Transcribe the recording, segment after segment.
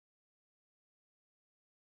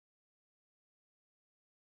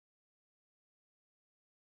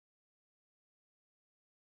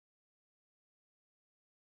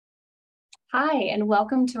Hi, and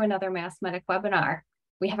welcome to another MassMEDIC webinar.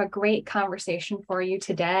 We have a great conversation for you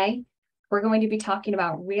today. We're going to be talking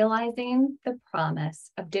about realizing the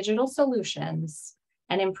promise of digital solutions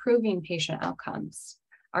and improving patient outcomes.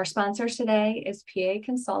 Our sponsor today is PA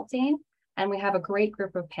Consulting, and we have a great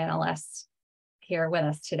group of panelists here with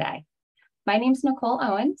us today. My name is Nicole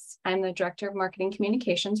Owens. I'm the Director of Marketing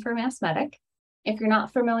Communications for MassMEDIC. If you're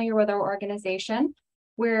not familiar with our organization,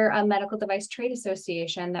 we're a medical device trade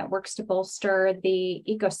association that works to bolster the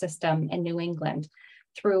ecosystem in New England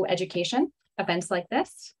through education, events like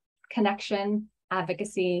this, connection,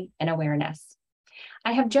 advocacy, and awareness.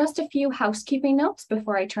 I have just a few housekeeping notes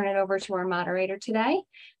before I turn it over to our moderator today.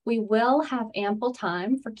 We will have ample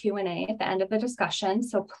time for Q&A at the end of the discussion,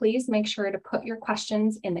 so please make sure to put your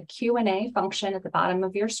questions in the Q&A function at the bottom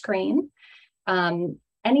of your screen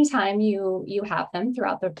anytime you have them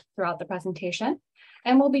throughout the presentation.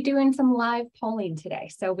 And we'll be doing some live polling today.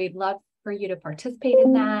 So we'd love for you to participate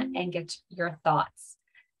in that and get your thoughts.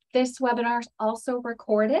 This webinar is also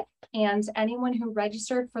recorded, and anyone who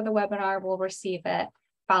registered for the webinar will receive it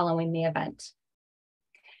following the event.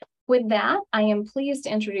 With that, I am pleased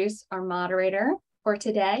to introduce our moderator for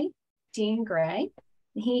today, Dean Gray.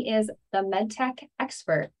 He is the MedTech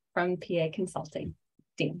expert from PA Consulting.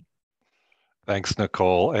 Dean. Thanks,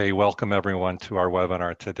 Nicole. Welcome everyone to our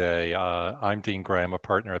webinar today. I'm Dean Gray. I'm a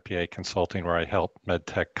partner at PA Consulting, where I help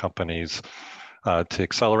MedTech companies to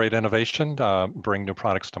accelerate innovation, bring new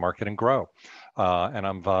products to market, and grow. And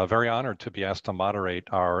I'm very honored to be asked to moderate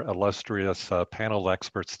our illustrious panel of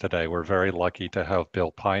experts today. We're very lucky to have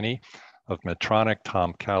Bill Piney of Medtronic,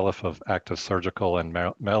 Tom Califf of Active Surgical, and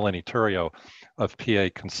Melanie Turio of PA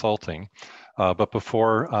Consulting. But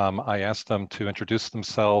before I ask them to introduce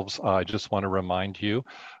themselves, I just want to remind you,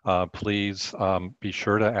 please be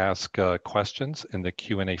sure to ask questions in the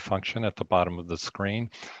Q&A function at the bottom of the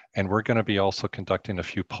screen. And we're going to be also conducting a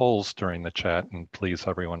few polls during the chat, and please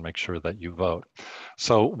everyone make sure that you vote.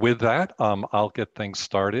 So with that, I'll get things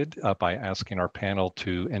started by asking our panel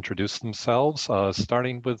to introduce themselves,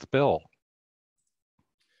 starting with Bill.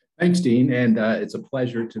 Thanks, Dean, and it's a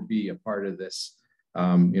pleasure to be a part of this.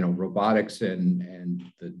 Robotics and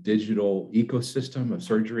the digital ecosystem of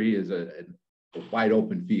surgery is a wide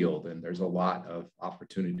open field, and there's a lot of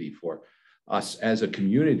opportunity for us as a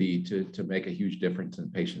community to make a huge difference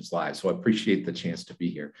in patients' lives. So I appreciate the chance to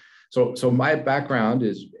be here. So my background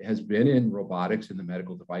has been in robotics in the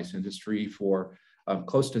medical device industry for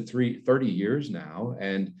close to 30 years now,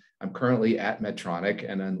 and I'm currently at Medtronic,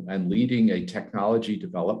 and I'm leading a technology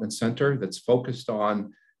development center that's focused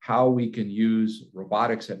on how we can use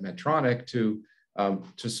robotics at Medtronic to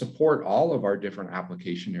support all of our different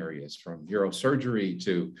application areas, from neurosurgery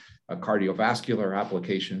to cardiovascular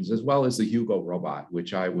applications, as well as the Hugo robot,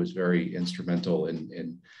 which I was very instrumental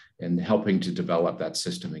in helping to develop that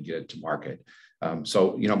system and get it to market.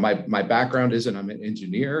 My background is, I'm an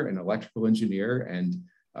engineer, an electrical engineer,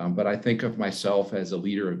 but I think of myself as a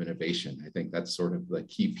leader of innovation. I think that's sort of the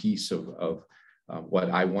key piece of what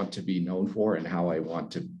I want to be known for and how I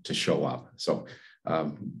want to show up. So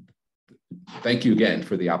thank you again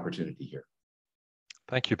for the opportunity here.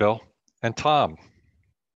 Thank you, Bill. And Tom.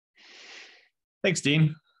 Thanks,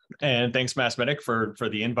 Dean. And thanks, MassMEDIC, for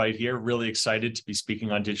the invite here. Really excited to be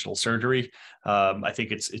speaking on digital surgery. I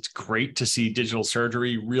think it's great to see digital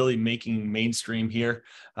surgery really making mainstream here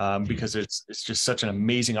because it's just such an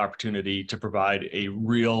amazing opportunity to provide a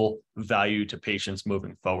real value to patients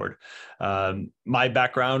moving forward. My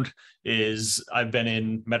background is I've been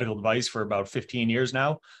in medical device for about 15 years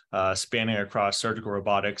now, spanning across surgical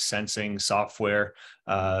robotics, sensing, software,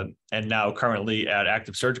 and now currently at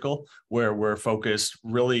Active Surgical, where we're focused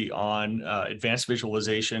really on advanced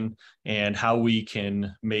visualization and how we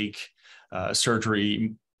can make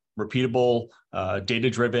surgery repeatable,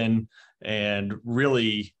 data-driven, and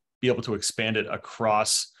really be able to expand it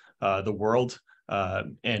across the world.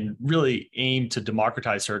 And really aim to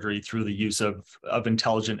democratize surgery through the use of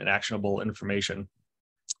intelligent and actionable information.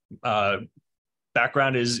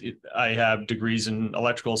 Background is I have degrees in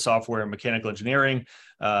electrical, software, and mechanical engineering,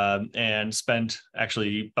 and spent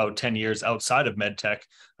actually about 10 years outside of MedTech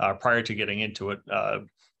prior to getting into it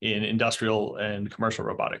in industrial and commercial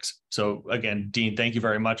robotics. So again, Dean, thank you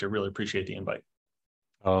very much. I really appreciate the invite.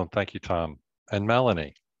 Oh, thank you, Tom. And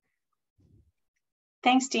Melanie.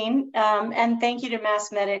 Thanks, Dean, and thank you to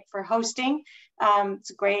MassMEDIC for hosting. It's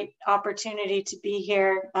a great opportunity to be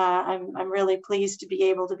here. I'm really pleased to be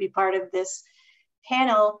able to be part of this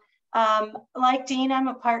panel. Like Dean, I'm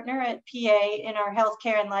a partner at PA in our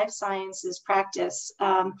healthcare and life sciences practice.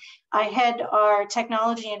 I head our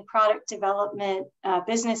technology and product development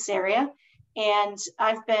business area, and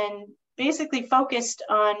I've been basically focused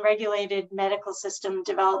on regulated medical system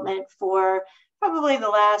development for probably the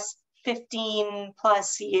last 15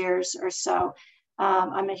 plus years or so.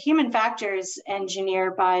 I'm a human factors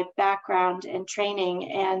engineer by background and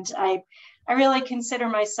training, and I really consider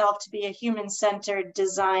myself to be a human-centered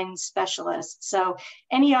design specialist. So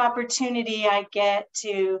any opportunity I get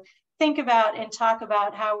to think about and talk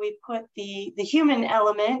about how we put the human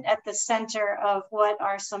element at the center of what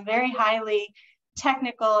are some very highly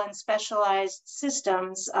technical and specialized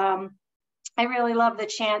systems, I really love the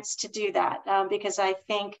chance to do that because I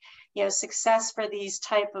think, you know, success for these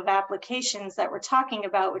type of applications that we're talking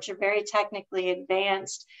about, which are very technically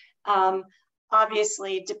advanced,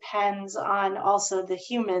 obviously depends on also the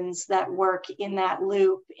humans that work in that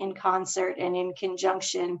loop in concert and in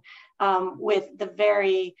conjunction with the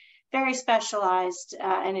very, very specialized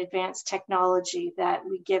and advanced technology that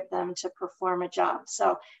we give them to perform a job.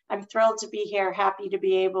 So I'm thrilled to be here, happy to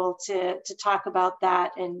be able to talk about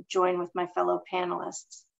that and join with my fellow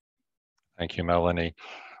panelists. Thank you, Melanie.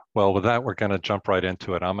 Well, with that, we're going to jump right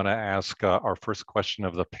into it. I'm going to ask our first question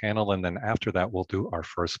of the panel, and then after that, we'll do our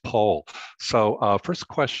first poll. So first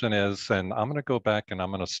question is, and I'm going to go back and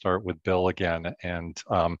I'm going to start with Bill again. And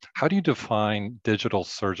how do you define digital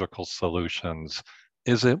surgical solutions?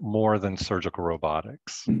 Is it more than surgical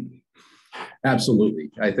robotics?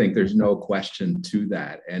 Absolutely. I think there's no question to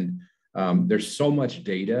that. And there's so much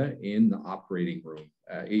data in the operating room,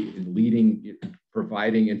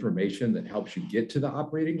 providing information that helps you get to the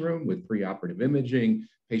operating room with preoperative imaging,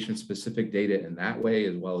 patient-specific data in that way,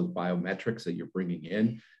 as well as biometrics that you're bringing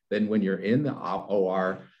in. Then when you're in the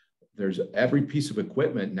OR, there's every piece of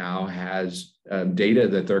equipment now has data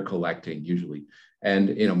that they're collecting usually. And,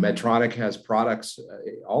 you know, Medtronic has products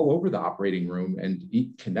all over the operating room, and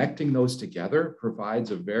connecting those together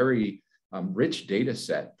provides a very rich data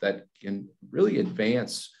set that can really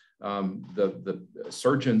advance the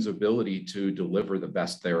surgeon's ability to deliver the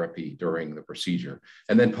best therapy during the procedure.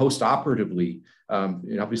 And then post-operatively,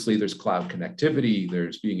 obviously there's cloud connectivity,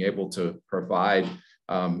 there's being able to provide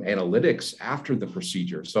analytics after the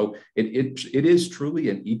procedure. So it is truly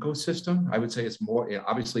an ecosystem. I would say it's more,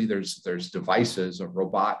 obviously there's devices. A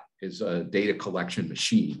robot is a data collection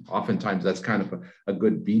machine. Oftentimes that's kind of a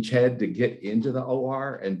good beachhead to get into the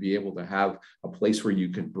OR and be able to have a place where you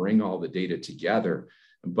can bring all the data together.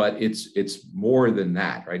 But it's more than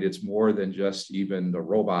that, right? It's more than just even the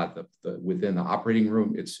robot within the operating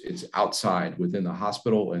room. It's outside within the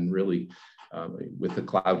hospital, and really with the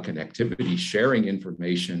cloud connectivity, sharing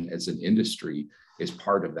information as an industry is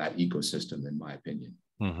part of that ecosystem, in my opinion.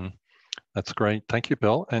 Mm-hmm. That's great. Thank you,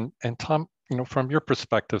 Bill. And Tom, you know, from your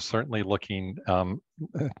perspective, certainly looking,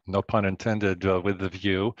 no pun intended, with the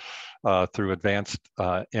view through advanced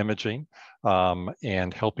imaging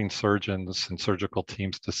and helping surgeons and surgical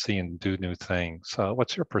teams to see and do new things.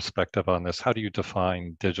 What's your perspective on this? How do you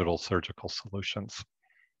define digital surgical solutions?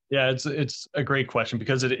 Yeah, it's a great question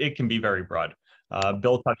because it can be very broad.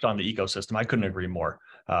 Bill touched on the ecosystem. I couldn't agree more.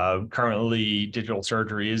 Currently, digital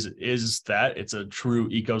surgery is that it's a true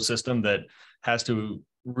ecosystem that has to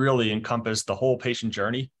really encompass the whole patient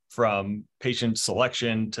journey, from patient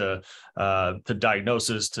selection to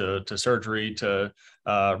diagnosis to surgery to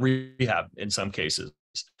rehab in some cases.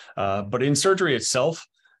 But in surgery itself,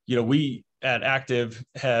 you know, we at Active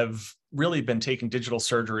have really been taking digital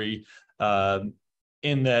surgery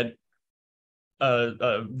in that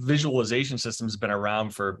visualization system has been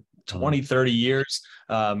around for 20, 30 years.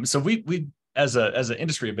 So we as an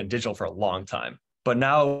industry have been digital for a long time, but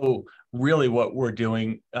now really what we're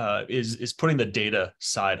doing is putting the data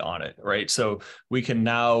side on it, right? So we can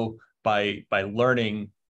now, by learning,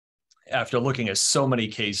 after looking at so many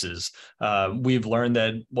cases, we've learned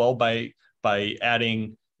that, well, by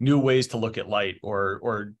adding new ways to look at light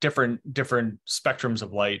or different spectrums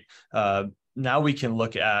of light, now we can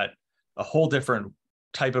look at a whole different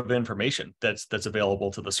type of information that's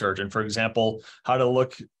available to the surgeon. For example, how to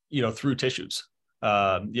look, you know, through tissues.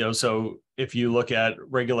 So if you look at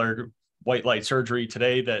regular white light surgery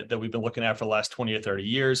today that we've been looking at for the last 20 or 30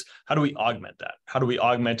 years, how do we augment that? How do we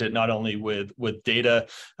augment it not only with data,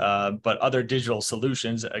 but other digital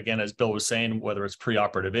solutions? Again, as Bill was saying, whether it's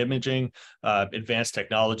preoperative imaging, advanced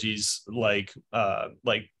technologies like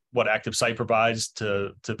what Active Sight provides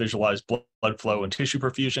to visualize blood flow and tissue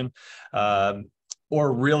perfusion,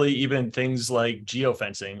 or really even things like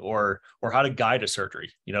geofencing or how to guide a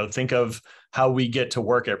surgery. You know, think of how we get to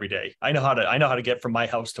work every day. I know how to get from my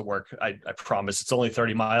house to work. I promise it's only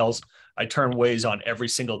 30 miles. I turn Waze on every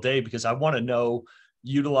single day because I want to know,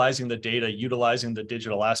 utilizing the data, utilizing the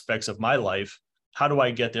digital aspects of my life, how do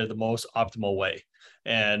I get there the most optimal way?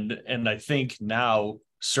 And I think now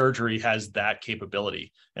surgery has that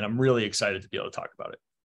capability. And I'm really excited to be able to talk about it.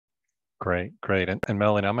 Great, great. And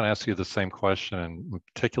Melanie, I'm going to ask you the same question, and I'm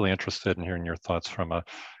particularly interested in hearing your thoughts from a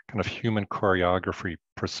kind of human choreography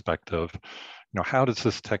perspective. How does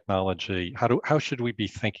this technology, how should we be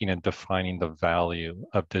thinking and defining the value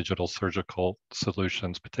of digital surgical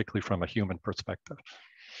solutions, particularly from a human perspective?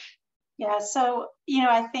 Yeah, so,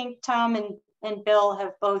 I think Tom and Bill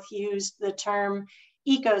have both used the term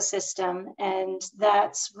ecosystem, and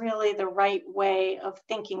that's really the right way of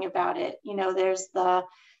thinking about it. There's the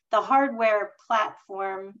hardware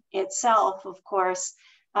platform itself, of course,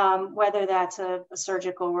 whether that's a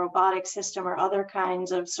surgical robotic system or other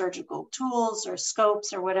kinds of surgical tools or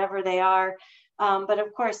scopes or whatever they are. But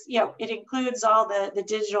of course, it includes all the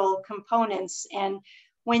digital components. And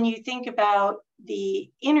when you think about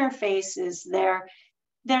the interfaces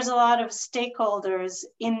there's a lot of stakeholders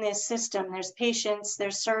in this system. There's patients,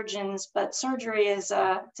 there's surgeons, but surgery is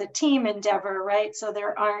it's a team endeavor, right? So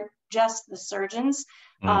there aren't just the surgeons.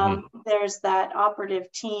 There's that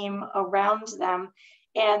operative team around them.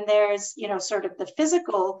 And there's, sort of the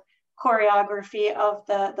physical choreography of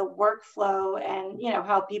the workflow and,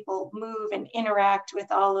 how people move and interact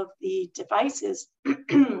with all of the devices.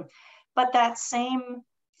 But that same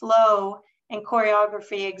flow and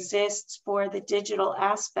choreography exists for the digital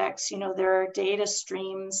aspects. There are data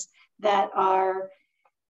streams that are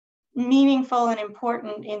meaningful and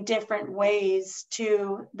important in different ways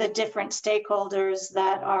to the different stakeholders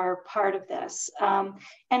that are part of this. And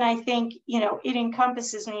I think, it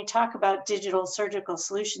encompasses, when you talk about digital surgical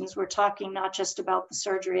solutions, we're talking not just about the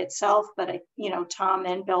surgery itself, but, Tom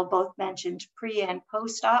and Bill both mentioned pre and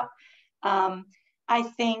post-op. I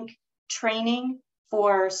think training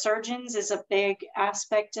for surgeons is a big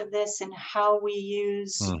aspect of this, and how we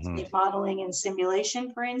use modeling and simulation,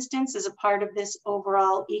 for instance, as a part of this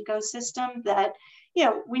overall ecosystem that,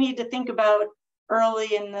 we need to think about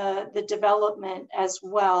early in the development as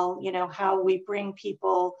well, how we bring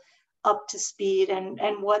people up to speed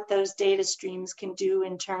and what those data streams can do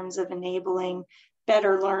in terms of enabling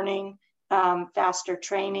better learning, faster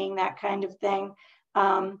training, that kind of thing.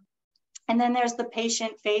 And then there's the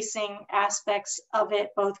patient-facing aspects of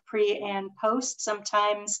it, both pre and post.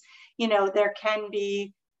 Sometimes, there can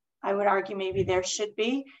be, I would argue maybe there should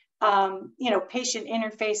be, patient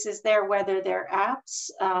interfaces there, whether they're apps,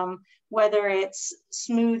 whether it's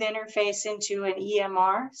smooth interface into an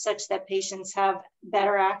EMR, such that patients have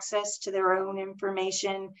better access to their own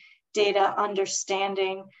information, data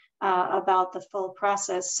understanding about the full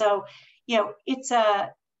process. So, it's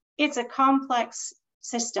a complex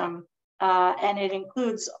system. And it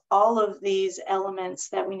includes all of these elements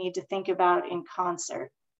that we need to think about in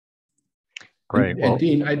concert. Great. And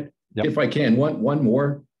Dean, if I can, one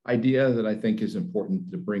more idea that I think is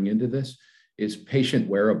important to bring into this is patient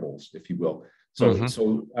wearables, if you will.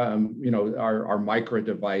 So, our micro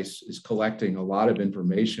device is collecting a lot of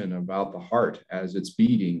information about the heart as it's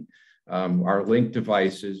beating. Our Link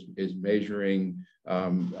device is measuring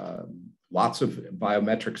lots of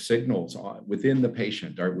biometric signals within the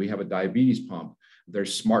patient. We have a diabetes pump.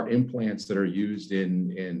 There's smart implants that are used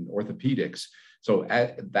in orthopedics. So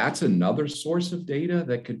that's another source of data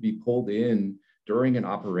that could be pulled in during an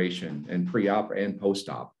operation and pre-op and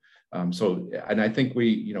post-op. And I think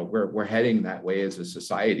we're heading that way as a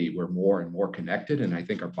society. We're more and more connected, and I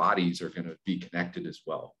think our bodies are going to be connected as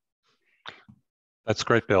well. That's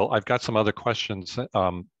great, Bill. I've got some other questions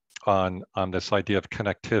on this idea of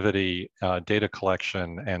connectivity, data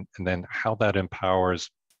collection, and then how that empowers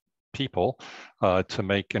people to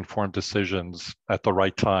make informed decisions at the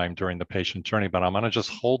right time during the patient journey. But I'm going to just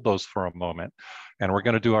hold those for a moment, and we're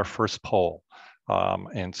going to do our first poll.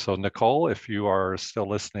 And so, Nicole, if you are still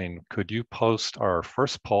listening, could you post our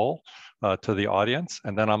first poll to the audience?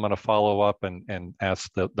 And then I'm going to follow up and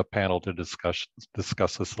ask the panel to discuss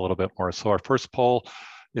this a little bit more. So our first poll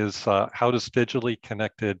is how does digitally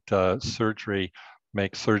connected surgery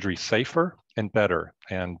make surgery safer and better?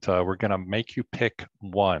 And we're going to make you pick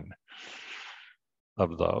one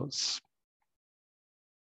of those.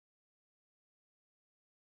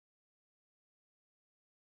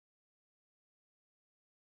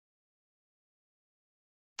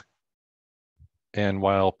 And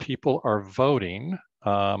while people are voting,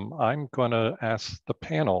 I'm going to ask the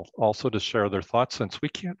panel also to share their thoughts, since we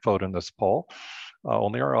can't vote in this poll.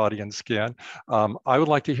 Only our audience can. I would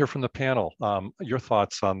like to hear from the panel, your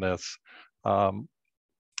thoughts on this.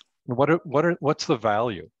 What's the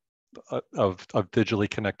value of digitally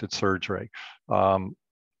connected surgery? How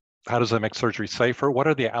does that make surgery safer? What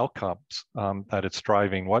are the outcomes that it's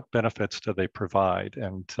driving? What benefits do they provide?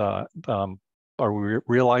 And are we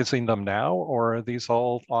realizing them now, or are these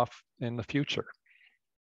all off in the future?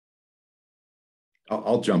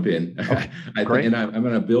 I'll jump in. Okay, I great. think, and I'm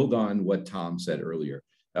going to build on what Tom said earlier.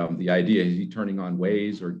 The idea is he turning on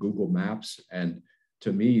Waze or Google Maps, and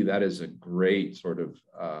to me, that is a great sort of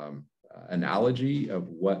analogy of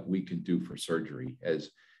what we can do for surgery.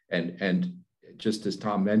 And just as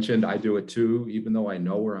Tom mentioned, I do it too. Even though I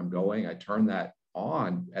know where I'm going, I turn that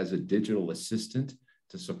on as a digital assistant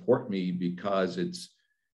to support me, because it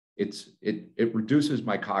reduces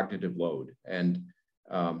my cognitive load, and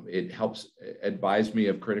it helps advise me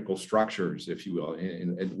of critical structures, if you will.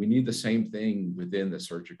 And we need the same thing within the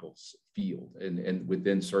surgical field and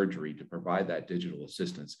within surgery to provide that digital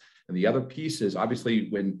assistance. And the other piece is, obviously,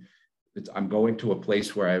 when I'm going to a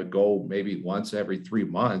place where I would go maybe once every 3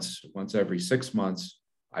 months, once every 6 months,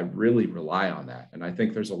 I really rely on that. And I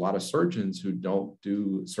think there's a lot of surgeons who don't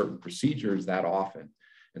do certain procedures that often.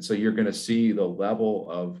 And so you're going to see the level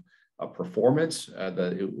of performance,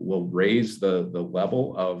 it will raise the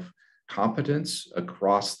level of competence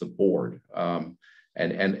across the board.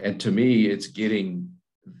 And to me, it's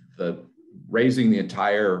raising the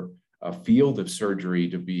entire field of surgery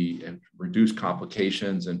to reduce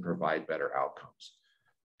complications and provide better outcomes.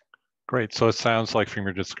 Great. So it sounds like from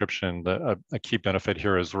your description that a key benefit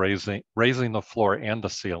here is raising the floor and the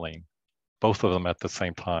ceiling, both of them at the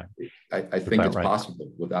same time. I think it's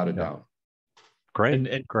possible, without a doubt. Great.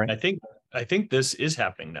 And great. I think this is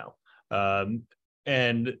happening now.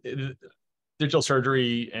 And digital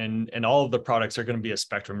surgery and all of the products are going to be a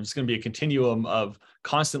spectrum. It's going to be a continuum of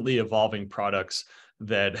constantly evolving products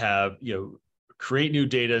that have, create new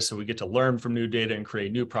data, so we get to learn from new data and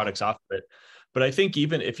create new products off of it. But I think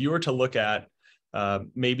even if you were to look at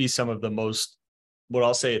maybe some of the most, what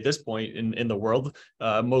I'll say at this point in the world,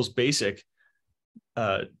 most basic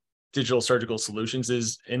digital surgical solutions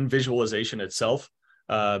is in visualization itself.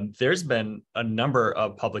 There's been a number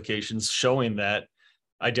of publications showing that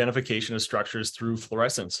identification of structures through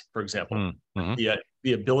fluorescence, for example,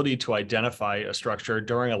 the ability to identify a structure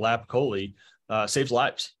during a lap chole saves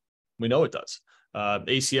lives. We know it does.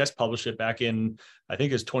 ACS published it back in, I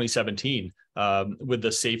think it's 2017, with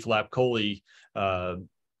the Safe Lap Chole,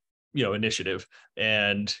 initiative.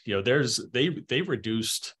 And, they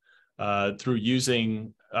reduced through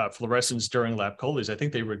using fluorescence during lap choles, I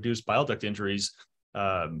think they reduced bile duct injuries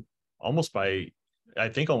almost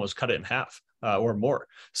cut it in half or more.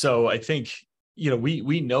 So I think,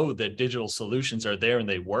 we know that digital solutions are there and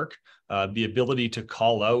they work. The ability to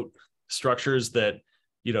call out structures that,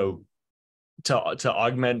 to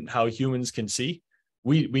augment how humans can see,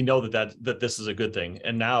 we know that this is a good thing.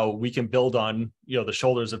 And now we can build on, the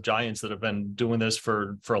shoulders of giants that have been doing this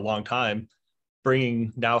for a long time,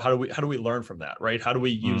 bringing now, how do we learn from that, right? How do we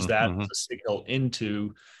use that as a signal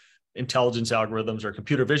into intelligence algorithms or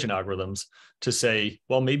computer vision algorithms to say,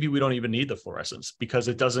 well, maybe we don't even need the fluorescence because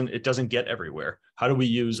it doesn't get everywhere. How do we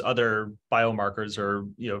use other biomarkers or,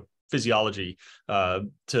 physiology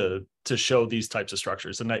to show these types of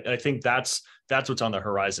structures? And I think that's what's on the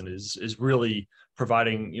horizon is really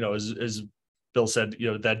providing, as Bill said,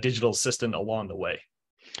 that digital assistant along the way.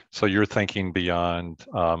 So you're thinking beyond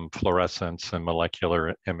fluorescence and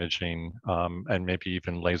molecular imaging and maybe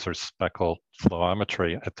even laser speckle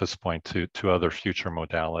fluorometry at this point to other future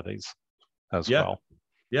modalities as well.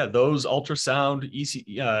 Yeah, those ultrasound,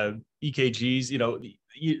 EKGs,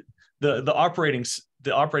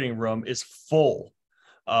 the operating room is full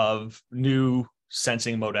of new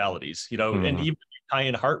sensing modalities, and even tie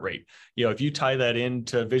in heart rate. If you tie that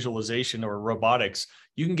into visualization or robotics,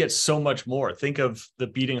 you can get so much more. Think of the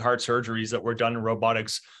beating heart surgeries that were done in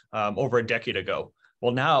robotics over a decade ago.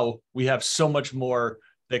 Well, now we have so much more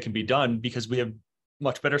that can be done because we have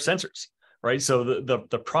much better sensors, right? So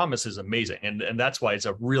the promise is amazing. And that's why it's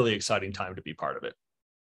a really exciting time to be part of it.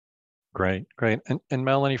 Great. And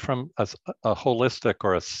Melanie, from a holistic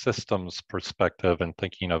or a systems perspective and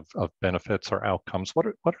thinking of benefits or outcomes, what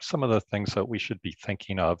are some of the things that we should be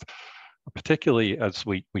thinking of, particularly as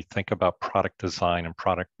we think about product design and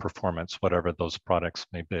product performance, whatever those products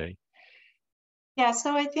may be? Yeah,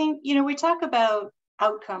 so I think, we talk about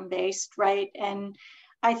outcome-based, right? And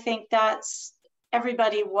I think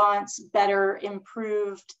everybody wants better,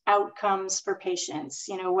 improved outcomes for patients,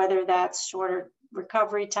 whether that's shorter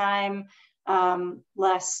recovery time,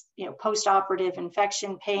 less, post-operative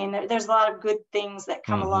infection pain. There's a lot of good things that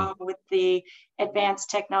come along with the advanced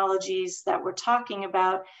technologies that we're talking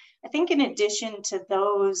about. I think in addition to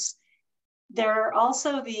those, there are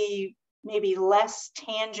also the maybe less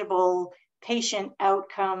tangible patient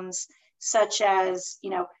outcomes, such as,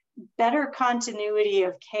 better continuity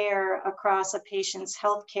of care across a patient's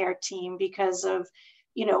healthcare team because of,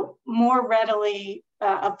 more readily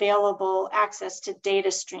available access to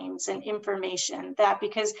data streams and information, that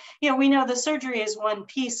because, we know the surgery is one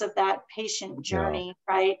piece of that patient journey,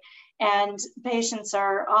 right? And patients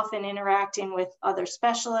are often interacting with other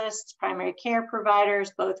specialists, primary care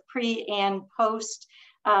providers, both pre and post.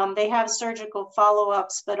 They have surgical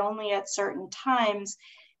follow-ups, but only at certain times.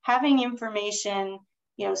 Having information,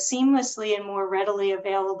 seamlessly and more readily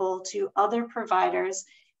available to other providers,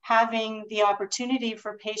 having the opportunity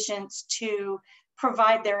for patients to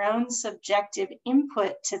provide their own subjective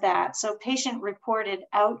input to that. So patient-reported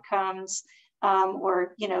outcomes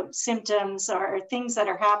or symptoms or things that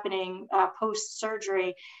are happening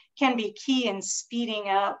post-surgery can be key in speeding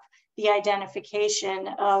up the identification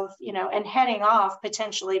of, and heading off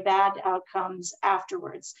potentially bad outcomes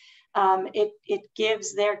afterwards. It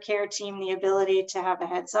gives their care team the ability to have a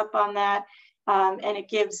heads up on that. And it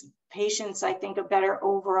gives patients, I think, a better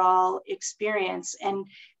overall experience, and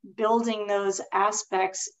building those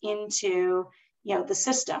aspects into, the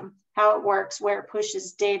system, how it works, where it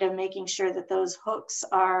pushes data, making sure that those hooks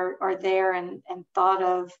are there and thought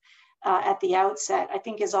of at the outset, I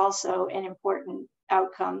think is also an important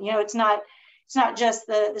outcome. It's not just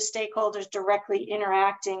the stakeholders directly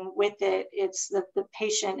interacting with it, it's the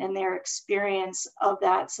patient and their experience of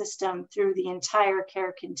that system through the entire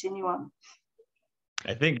care continuum.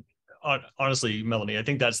 I think, honestly, Melanie, I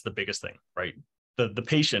think that's the biggest thing, right? The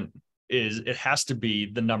patient it has to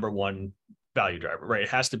be the number one value driver, right? It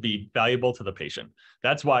has to be valuable to the patient.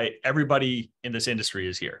 That's why everybody in this industry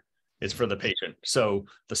is here. It's for the patient. So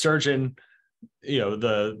the surgeon,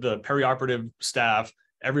 the perioperative staff,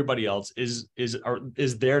 everybody else is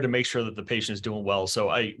there to make sure that the patient is doing well. So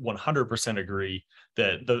I 100% agree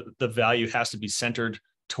that the value has to be centered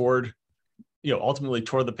toward, ultimately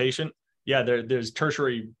toward the patient. Yeah, there's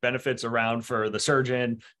tertiary benefits around for the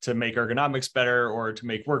surgeon to make ergonomics better, or to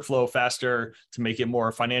make workflow faster, to make it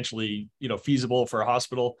more financially, feasible for a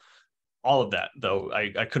hospital. All of that, though,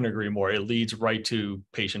 I couldn't agree more. It leads right to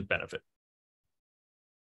patient benefit.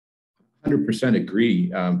 100%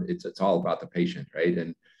 agree. It's all about the patient, right?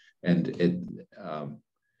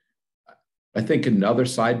 I think another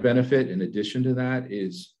side benefit in addition to that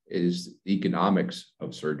is the economics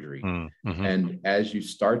of surgery. Mm-hmm. And as you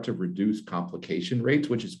start to reduce complication rates,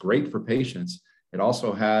 which is great for patients, it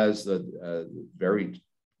also has the very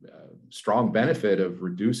strong benefit of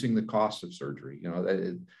reducing the cost of surgery.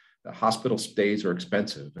 The hospital stays are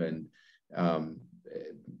expensive, and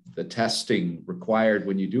the testing required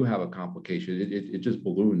when you do have a complication, it just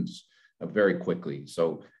balloons very quickly.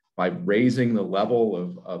 So by raising the level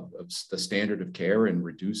of the standard of care and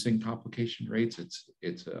reducing complication rates,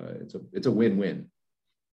 it's a win-win.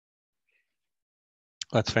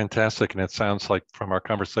 That's fantastic, and it sounds like from our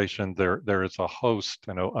conversation there is a host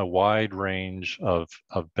and a wide range of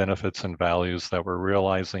benefits and values that we're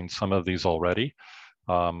realizing. Some of these already.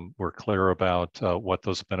 We're clear about what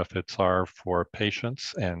those benefits are for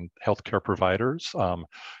patients and healthcare providers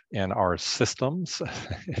and our systems,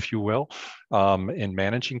 if you will, in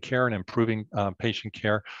managing care and improving patient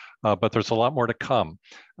care. But there's a lot more to come.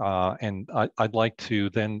 And I'd like to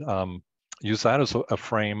then use that as a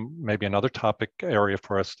frame, maybe another topic area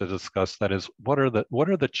for us to discuss. That is, what are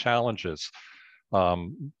the challenges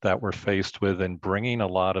that we're faced with in bringing a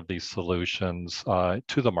lot of these solutions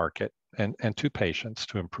to the market and to patients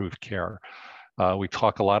to improve care. We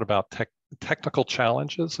talk a lot about technical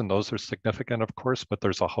challenges, and those are significant, of course, but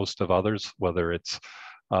there's a host of others, whether it's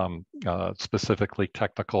specifically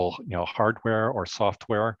technical, hardware or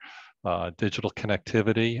software, digital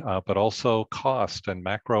connectivity, but also cost and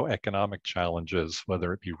macroeconomic challenges,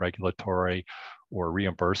 whether it be regulatory or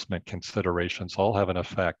reimbursement considerations, all have an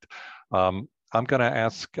effect. I'm going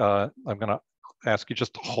to ask you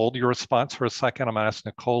just to hold your response for a second. I'm going to ask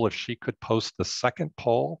Nicole if she could post the second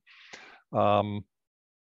poll,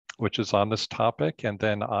 which is on this topic, and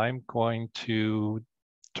then I'm going to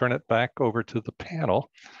turn it back over to the panel.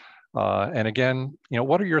 And again,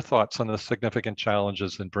 what are your thoughts on the significant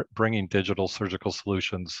challenges in bringing digital surgical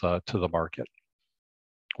solutions to the market?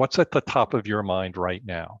 What's at the top of your mind right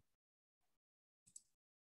now?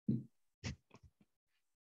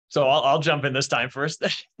 So I'll jump in this time first.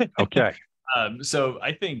 Okay. So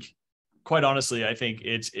I think, quite honestly, I think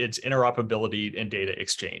it's interoperability and data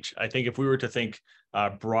exchange. I think if we were to think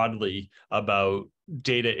broadly about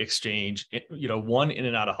data exchange, one, in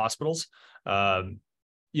and out of hospitals,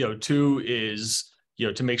 two is,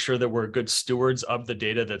 to make sure that we're good stewards of the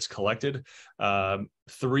data that's collected.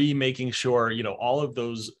 Three, making sure, all of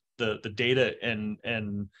those the data and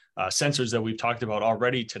sensors that we've talked about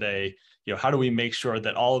already today, how do we make sure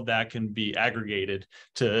that all of that can be aggregated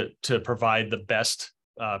to provide the best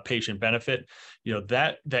patient benefit?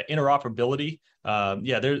 That interoperability,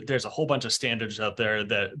 there's a whole bunch of standards out there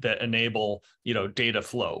that enable data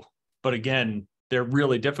flow, but again, they're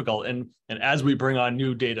really difficult. And as we bring on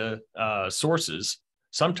new data sources,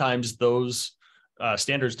 sometimes those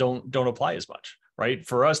standards don't apply as much. Right.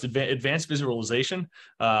 For us, advanced visualization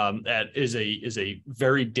is a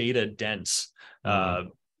very data dense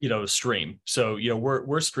stream. So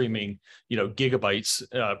we're streaming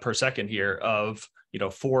gigabytes per second here of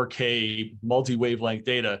 4K multi-wavelength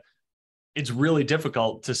data. It's really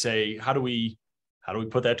difficult to say how do we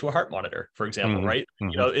put that to a heart monitor, for example, right?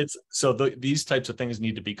 These types of things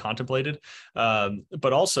need to be contemplated,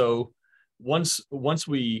 but also once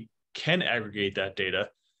we can aggregate that data,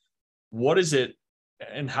 what is it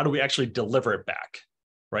and how do we actually deliver it back,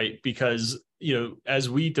 right? Because as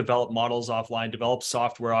we develop models offline, develop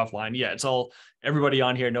software offline, it's all, everybody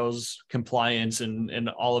on here knows compliance and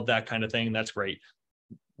all of that kind of thing. That's great.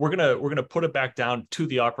 We're gonna put it back down to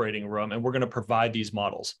the operating room, and we're gonna provide these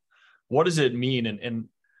models. What does it mean, and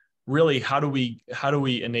really how do we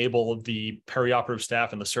enable the perioperative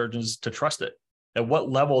staff and the surgeons to trust it? At what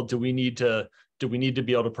level do we need to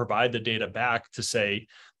be able to provide the data back to say,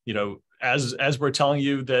 as we're telling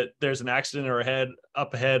you that there's an accident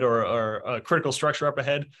up ahead or a critical structure up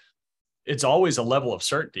ahead, it's always a level of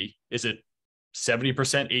certainty. Is it 70%,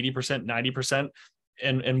 80%, 90%?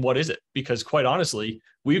 And what is it? Because quite honestly,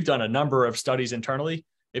 we've done a number of studies internally.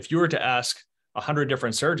 If you were to ask 100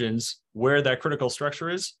 different surgeons where that critical structure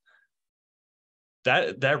is,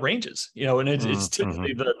 that ranges, and it's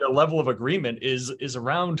typically the level of agreement is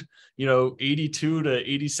around 82 to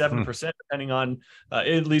 87%, depending on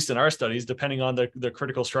at least in our studies, depending on the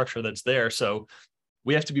critical structure that's there. So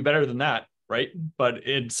we have to be better than that, right? But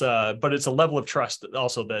it's a level of trust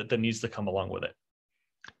also that needs to come along with it.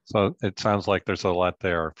 So it sounds like there's a lot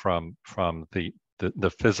there from the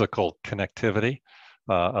physical connectivity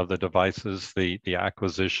of the devices, the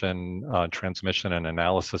acquisition, transmission, and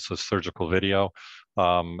analysis of surgical video,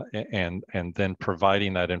 and then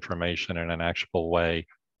providing that information in an actionable way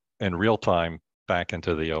in real time back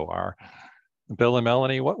into the OR. Bill and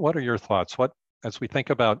Melanie, what are your thoughts? As we think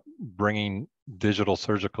about bringing digital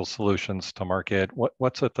surgical solutions to market,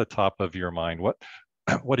 what's at the top of your mind? What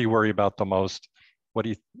do you worry about the most? Where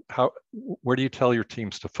do you tell your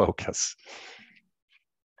teams to focus?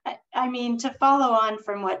 I mean, to follow on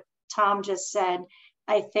from what Tom just said,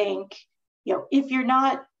 I think, if you're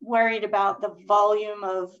not worried about the volume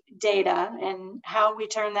of data and how we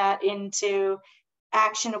turn that into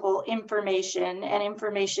actionable information and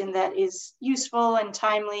information that is useful and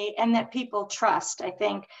timely and that people trust, I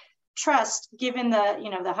think trust, given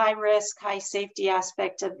the high risk, high safety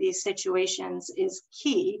aspect of these situations, is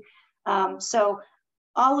key. So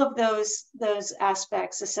all of those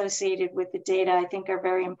aspects associated with the data, I think, are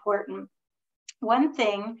very important. One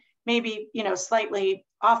thing, maybe slightly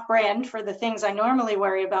off-brand for the things I normally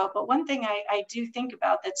worry about, but one thing I do think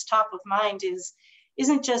about that's top of mind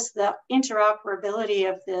isn't just the interoperability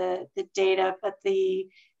of the data, but the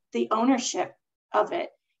ownership of it.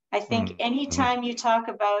 I think anytime you talk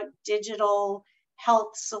about digital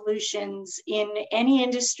health solutions in any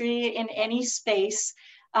industry, in any space,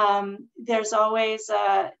 there's always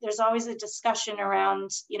a discussion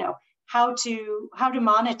around how to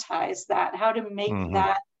monetize that, how to make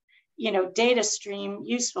that data stream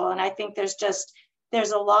useful. And I think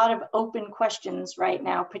there's a lot of open questions right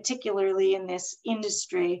now, particularly in this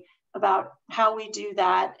industry, about how we do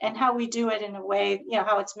that and how we do it in a way,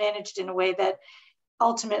 how it's managed in a way that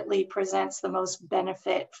ultimately presents the most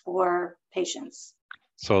benefit for patients.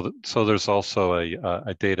 So there's also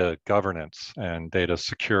a data governance and data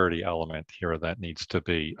security element here that needs to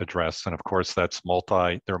be addressed. And of course, there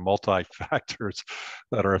are multi factors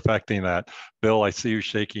that are affecting that. Bill, I see you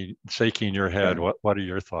shaking your head. Yeah. What are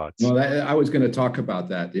your thoughts? Well, I was going to talk about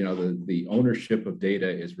that. The ownership of data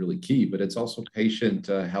is really key, but it's also patient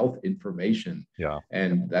health information. Yeah.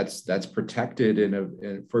 And that's protected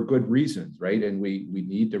for good reasons, right? And we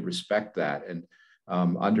need to respect that. And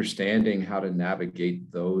understanding how to navigate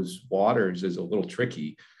those waters is a little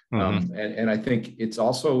tricky. And I think it's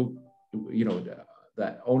also,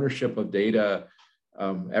 that ownership of data,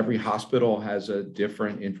 every hospital has a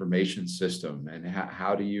different information system, and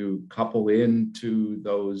how do you couple into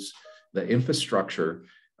the infrastructure?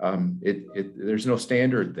 There's no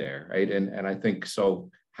standard there, right? And I think so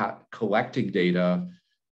collecting data,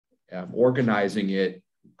 organizing it,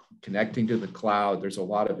 connecting to the cloud. There's a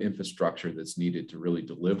lot of infrastructure that's needed to really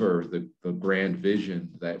deliver the grand vision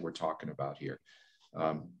that we're talking about here.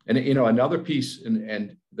 And another piece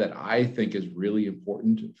and that I think is really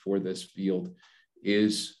important for this field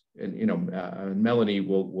is, and Melanie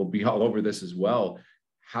will be all over this as well.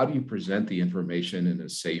 How do you present the information in a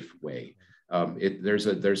safe way?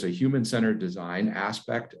 There's a human-centered design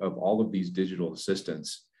aspect of all of these digital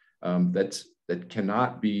assistants that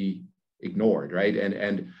cannot be ignored, right?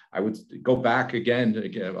 And I would go back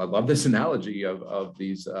again. I love this analogy of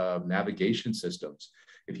these navigation systems.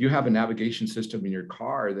 If you have a navigation system in your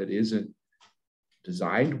car that isn't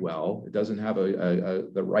designed well, it doesn't have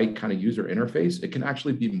the right kind of user interface, it can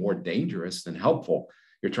actually be more dangerous than helpful.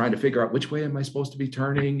 You're trying to figure out which way am I supposed to be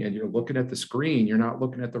turning, and you're looking at the screen, you're not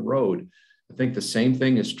looking at the road. I think the same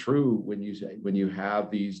thing is true when you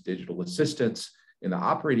have these digital assistants in the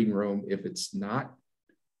operating room. If it's not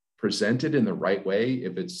presented in the right way,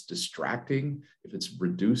 if it's distracting, if it's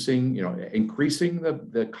reducing, increasing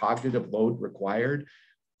the cognitive load required,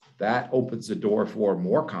 that opens the door for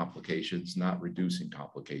more complications, not reducing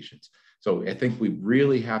complications. So I think we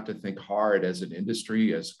really have to think hard as an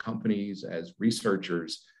industry, as companies, as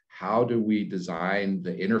researchers, how do we design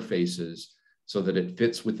the interfaces so that it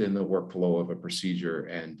fits within the workflow of a procedure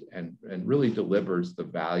and really delivers the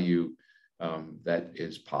value that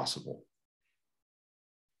is possible.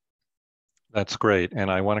 That's great.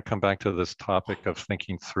 And I want to come back to this topic of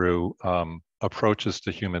thinking through approaches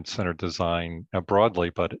to human-centered design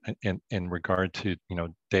broadly, but in regard to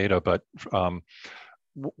data. But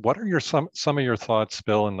what are some of your thoughts,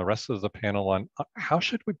 Bill, and the rest of the panel on how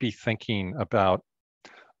should we be thinking about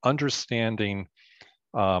understanding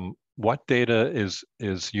what data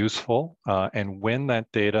is useful and when that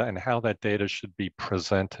data and how that data should be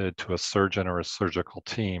presented to a surgeon or a surgical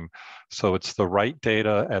team, so it's the right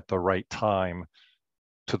data at the right time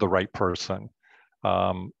to the right person.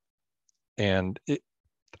 And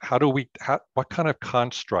what kind of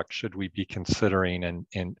construct should we be considering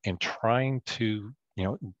in trying to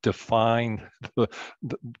define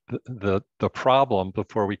the problem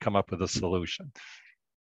before we come up with a solution?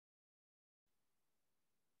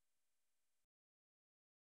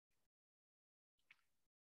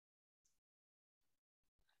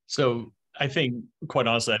 So I think, quite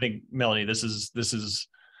honestly, I think, Melanie, this is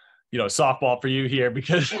softball for you here,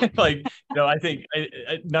 because I think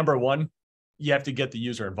number one, you have to get the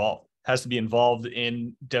user involved. Has to be involved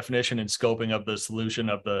in definition and scoping of the solution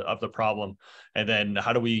of the problem, and then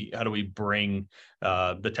how do we bring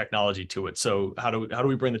the technology to it? So how do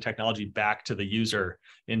we bring the technology back to the user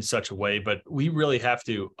in such a way? But we really have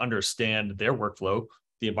to understand their workflow,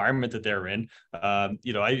 the environment that they're in.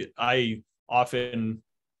 I often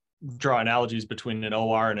draw analogies between an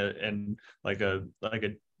OR and like a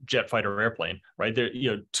jet fighter airplane, right? There,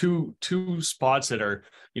 two spots that are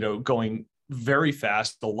going very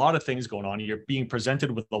fast, a lot of things going on. You're being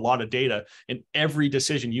presented with a lot of data, and every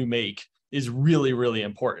decision you make is really, really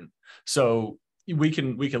important. So we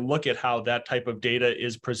can look at how that type of data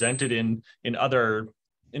is presented in other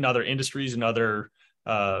industries and other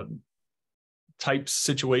types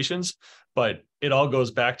situations, but it all goes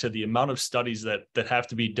back to the amount of studies that have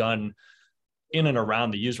to be done in and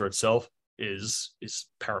around the user itself is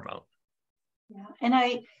paramount. Yeah, and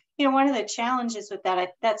one of the challenges with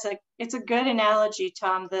that, it's a good analogy,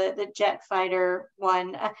 Tom, the jet fighter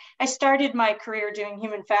one. I started my career doing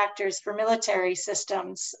human factors for military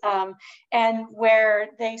systems, and where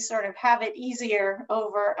they sort of have it easier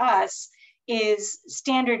over us is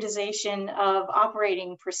standardization of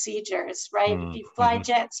operating procedures, right? If you fly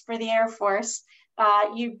jets for the Air Force,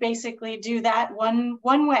 you basically do that one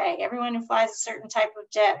way. Everyone who flies a certain type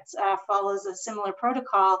of jet follows a similar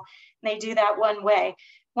protocol, and they do that one way.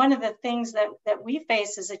 One of the things that we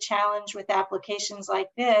face as a challenge with applications like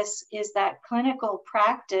this is that clinical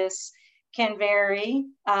practice can vary,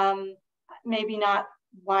 maybe not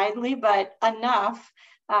widely, but enough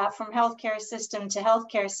from healthcare system to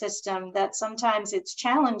healthcare system that sometimes it's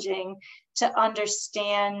challenging to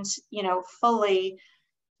understand, fully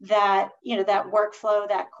that, that workflow,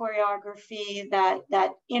 that choreography,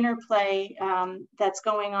 that interplay that's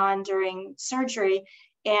going on during surgery.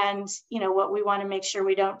 And, what we want to make sure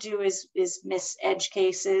we don't do is miss edge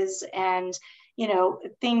cases and,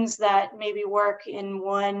 things that maybe work in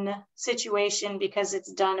one situation because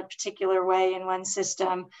it's done a particular way in one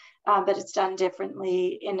system, but it's done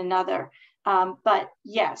differently in another. But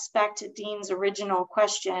yes, back to Dean's original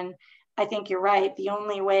question, I think you're right. The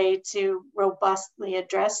only way to robustly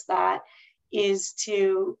address that is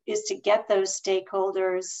to get those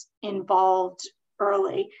stakeholders involved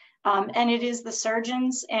early. And it is the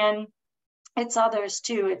surgeons and it's others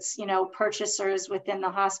too. It's, purchasers within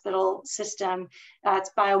the hospital system.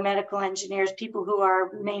 It's biomedical engineers, people who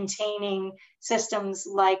are maintaining systems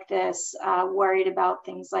like this, worried about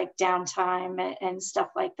things like downtime and stuff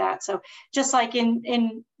like that. So just like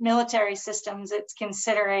in military systems, it's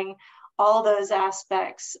considering all those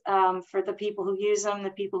aspects for the people who use them,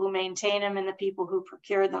 the people who maintain them, and the people who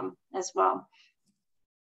procure them as well.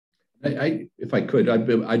 If I could,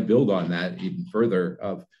 I'd build on that even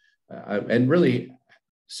further and really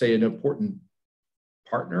say an important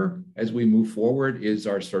partner as we move forward is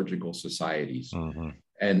our surgical societies. Mm-hmm.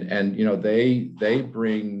 And they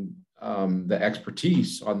bring the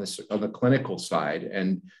expertise on the clinical side,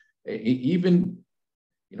 and even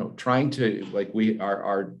trying to, like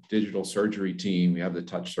our digital surgery team, we have the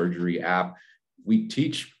touch surgery app. We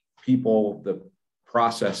teach people the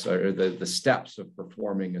process or the steps of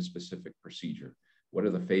performing a specific procedure. What are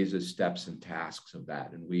the phases, steps, and tasks of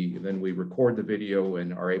that? And then we record the video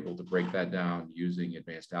and are able to break that down using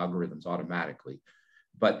advanced algorithms automatically.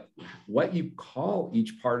 But what you call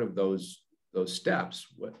each part of those steps,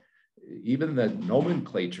 even the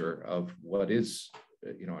nomenclature of what is,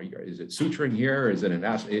 is it suturing here? Is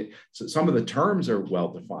it so some of the terms are well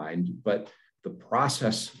defined, but the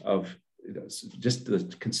process of just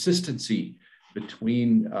the consistency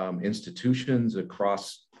between institutions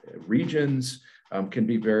across regions can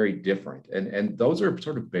be very different. And those are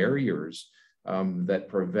sort of barriers that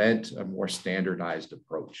prevent a more standardized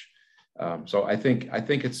approach. So I think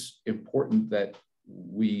it's important that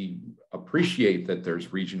we appreciate that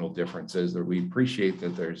there's regional differences, that we appreciate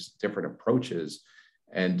that there's different approaches,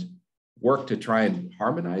 and work to try and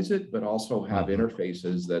harmonize it, but also have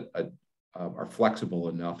interfaces that are flexible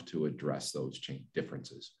enough to address those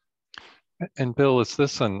differences. And Bill, is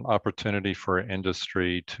this an opportunity for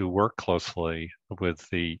industry to work closely with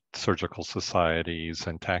the surgical societies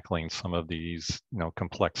and tackling some of these,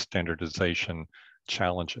 complex standardization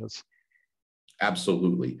challenges?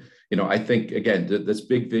 Absolutely. I think, again, this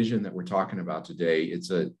big vision that we're talking about today,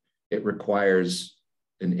 it requires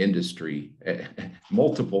an industry,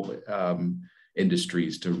 multiple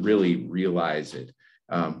industries to really realize it.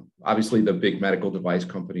 Obviously, the big medical device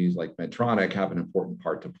companies like Medtronic have an important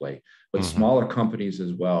part to play, but smaller companies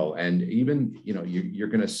as well. And even, you're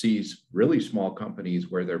going to see really small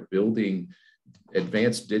companies where they're building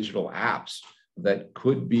advanced digital apps that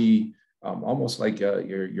could be almost like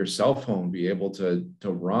your cell phone, be able to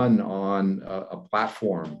run on a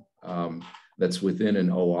platform that's within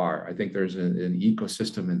an OR. I think there's an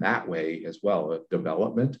ecosystem in that way as well of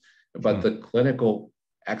development, but the clinical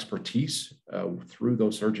expertise through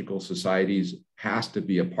those surgical societies has to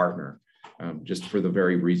be a partner, just for the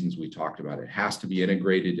very reasons we talked about. It has to be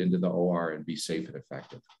integrated into the OR and be safe and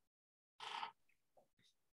effective.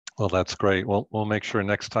 Well, that's great. We'll make sure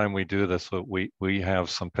next time we do this, we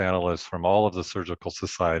have some panelists from all of the surgical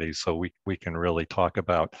societies, so we can really talk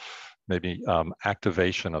about maybe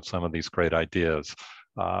activation of some of these great ideas.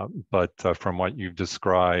 But from what you've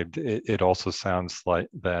described, it also sounds like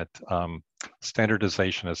that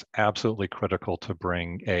standardization is absolutely critical to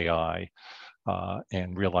bring AI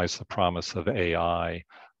and realize the promise of AI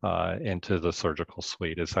into the surgical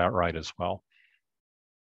suite. Is that right as well?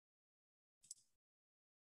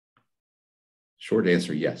 Short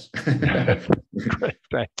answer, yes. Great,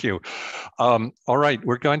 thank you. All right,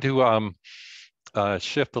 we're going to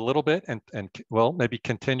shift a little bit and maybe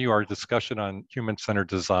continue our discussion on human-centered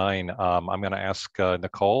design. I'm going to ask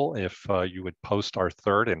Nicole if you would post our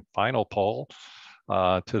third and final poll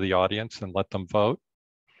to the audience and let them vote.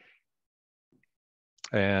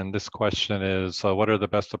 And this question is, what are the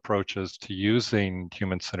best approaches to using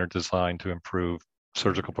human-centered design to improve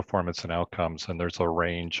surgical performance and outcomes? And there's a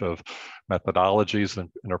range of methodologies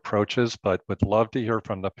and approaches, but would love to hear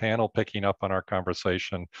from the panel picking up on our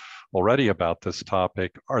conversation already about this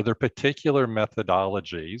topic. Are there particular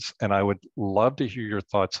methodologies? And I would love to hear your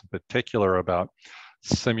thoughts in particular about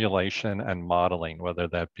simulation and modeling, whether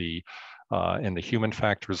that be in the human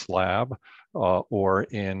factors lab or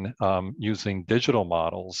in using digital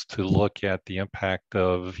models to look at the impact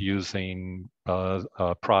of using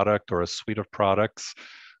a product or a suite of products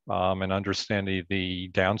and understanding the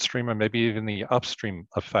downstream and maybe even the upstream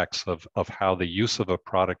effects of how the use of a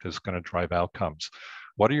product is going to drive outcomes.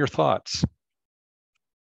 What are your thoughts?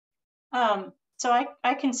 So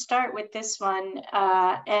I can start with this one.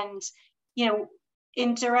 And,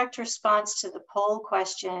 in direct response to the poll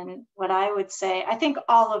question, what I would say, I think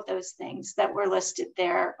all of those things that were listed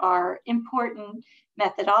there are important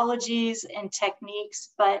methodologies and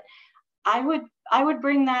techniques, but I would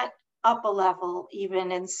bring that up a level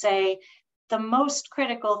even and say the most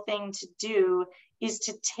critical thing to do is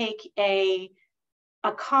to take a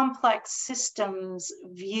complex systems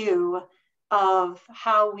view of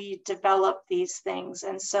how we develop these things.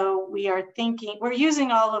 And so we're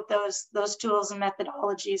using all of those tools and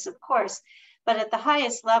methodologies, of course, but at the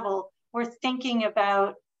highest level, we're thinking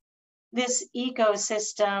about this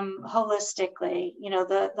ecosystem holistically,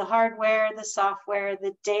 the hardware, the software,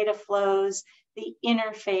 the data flows, the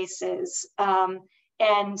interfaces,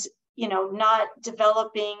 and, not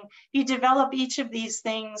you develop each of these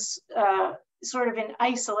things sort of in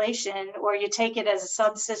isolation, or you take it as a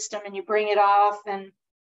subsystem and you bring it off and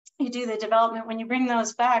you do the development. When you bring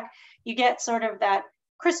those back, you get sort of that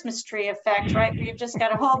Christmas tree effect, right? Where you've just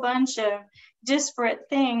got a whole bunch of disparate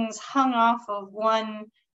things hung off of one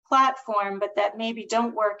platform, but that maybe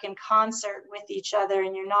don't work in concert with each other,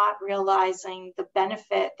 and you're not realizing the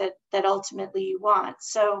benefit that ultimately you want.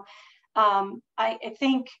 So I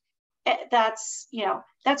think that's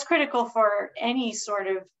critical for any sort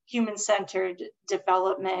of human-centered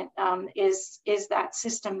development, is that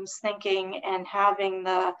systems thinking and having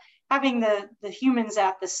the humans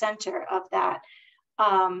at the center of that.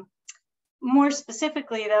 More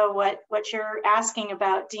specifically, though, what you're asking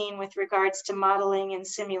about, Dean, with regards to modeling and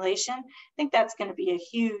simulation, I think that's going to be a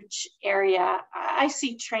huge area. I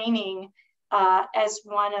see training as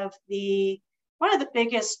one of the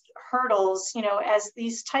biggest hurdles, as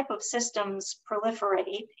these type of systems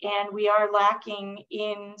proliferate, and we are lacking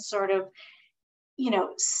in sort of,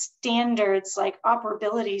 standards like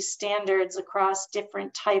operability standards across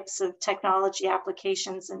different types of technology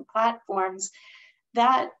applications and platforms.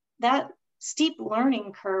 That steep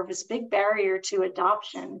learning curve is a big barrier to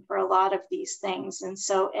adoption for a lot of these things. And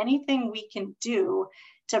so anything we can do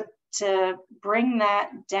to bring that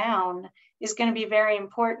down is going to be very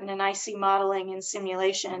important. And I see modeling and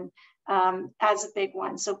simulation as a big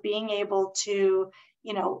one. So being able to,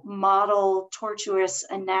 model tortuous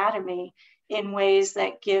anatomy in ways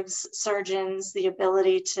that gives surgeons the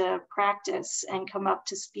ability to practice and come up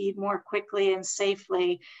to speed more quickly and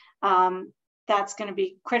safely, that's going to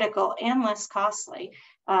be critical and less costly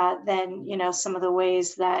than some of the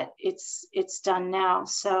ways that it's done now.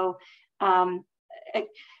 So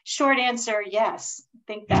short answer, yes, I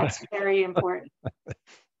think that's very important.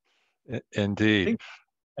 Indeed.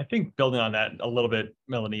 I think building on that a little bit,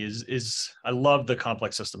 Melanie, is I love the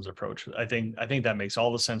complex systems approach. I think that makes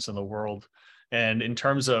all the sense in the world. And in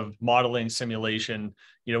terms of modeling, simulation,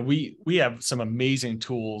 we have some amazing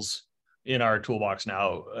tools in our toolbox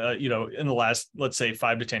now, in the last, let's say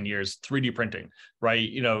 5 to 10 years, 3D printing, right?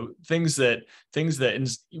 Things that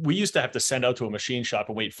we used to have to send out to a machine shop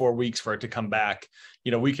and wait 4 weeks for it to come back.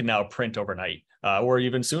 We can now print overnight or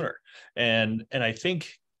even sooner. And I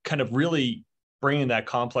think kind of really bringing that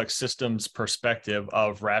complex systems perspective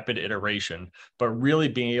of rapid iteration, but really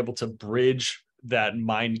being able to bridge that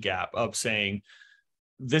mind gap of saying,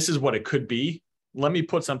 this is what it could be. Let me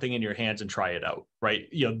put something in your hands and try it out, right?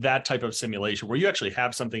 That type of simulation where you actually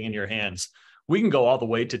have something in your hands. We can go all the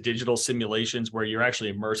way to digital simulations where you're actually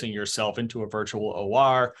immersing yourself into a virtual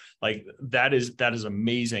OR. Like that is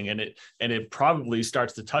amazing. And it probably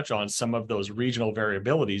starts to touch on some of those regional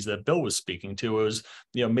variabilities that Bill was speaking to. Is,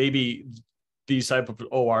 maybe these type of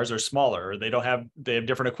ORs are smaller, or they have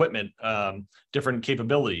different equipment, different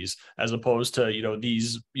capabilities, as opposed to,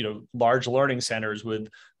 these, large learning centers with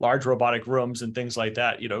large robotic rooms and things like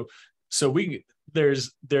that, So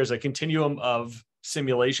there's a continuum of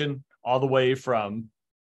simulation all the way from,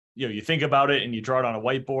 you think about it and you draw it on a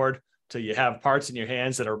whiteboard to you have parts in your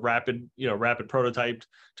hands that are rapid prototyped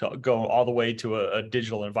to go all the way to a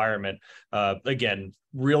digital environment. Again,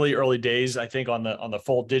 really early days, I think, on the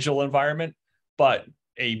full digital environment, but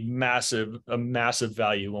a massive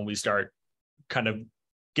value when we start kind of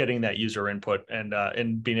getting that user input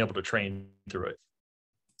and being able to train through it.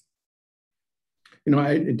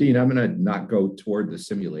 Dean, I'm going to not go toward the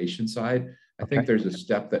simulation side. I think there's a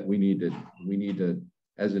step that we need to,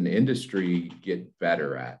 as an industry, get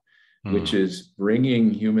better at, which is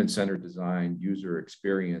bringing human-centered design, user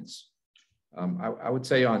experience, I would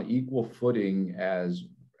say on equal footing as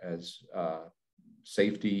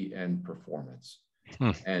safety and performance.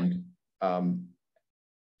 And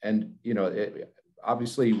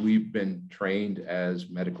obviously we've been trained as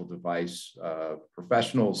medical device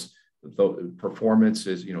professionals. The performance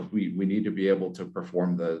is, we need to be able to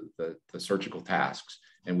perform the surgical tasks,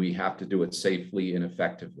 and we have to do it safely and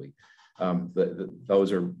effectively.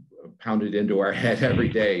 Those are pounded into our head every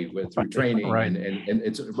day through training, right. and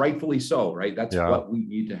it's rightfully so, right? That's what we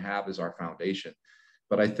need to have as our foundation.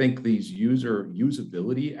 But I think these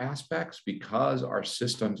usability aspects, because our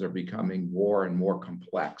systems are becoming more and more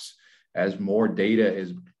complex, as more data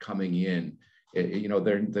is coming in,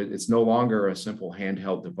 it's no longer a simple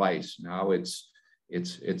handheld device. Now it's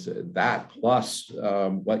that plus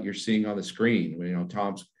what you're seeing on the screen.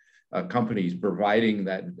 Tom's companies providing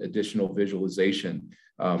that additional visualization,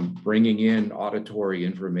 bringing in auditory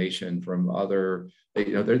information from other.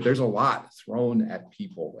 There's a lot thrown at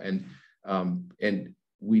people, and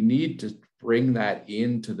we need to bring that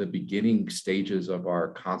into the beginning stages of our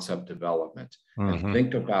concept development and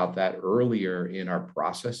think about that earlier in our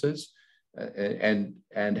processes. And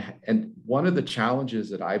one of the challenges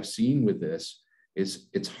that I've seen with this is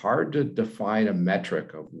it's hard to define a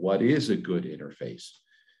metric of what is a good interface.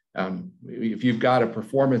 If you've got a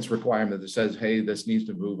performance requirement that says, hey, this needs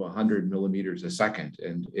to move 100 millimeters a second,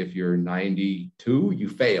 and if you're 92, you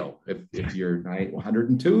fail. If you're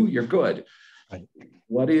 102, you're good. Right.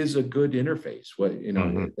 What is a good interface?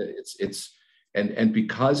 And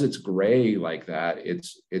because it's gray like that,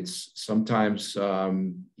 it's sometimes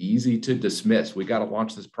easy to dismiss. We got to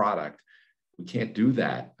launch this product. We can't do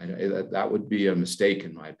that. That would be a mistake,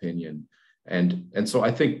 in my opinion. And so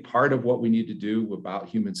I think part of what we need to do about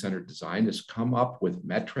human-centered design is come up with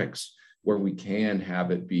metrics where we can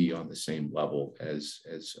have it be on the same level as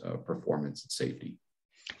performance and safety.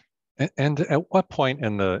 And at what point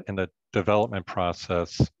in the development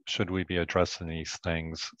process should we be addressing these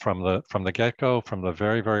things? From the get-go, from the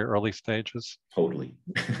very, very early stages? Totally.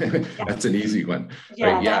 That's an easy one.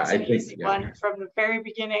 Yeah, right? that's an easy one from the very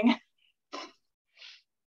beginning.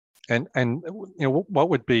 And what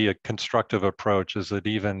would be a constructive approach? Is it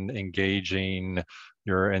even engaging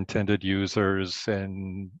your intended users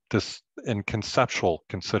in conceptual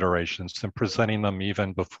considerations and presenting them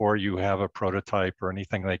even before you have a prototype or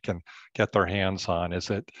anything they can get their hands on? Is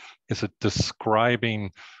it describing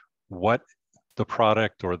what the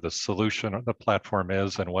product or the solution or the platform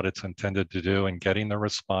is and what it's intended to do and getting the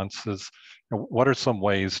responses? What are some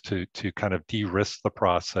ways to kind of de-risk the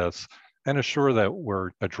process and assure that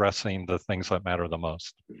we're addressing the things that matter the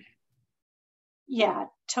most? Yeah,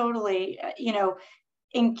 totally.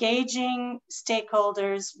 Engaging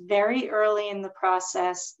stakeholders very early in the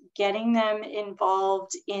process, getting them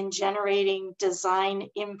involved in generating design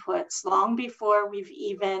inputs long before we've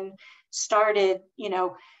even started,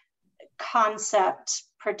 concept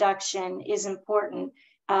production is important.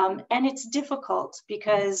 And it's difficult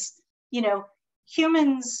because,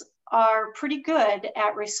 humans are pretty good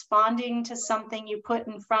at responding to something you put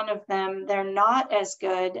in front of them. They're not as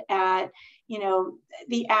good at,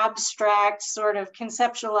 the abstract sort of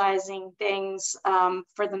conceptualizing things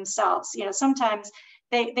for themselves. Sometimes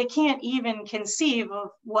they can't even conceive of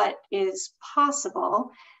what is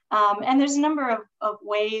possible. And there's a number of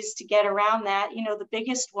ways to get around that. The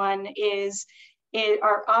biggest one is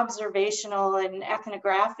our observational and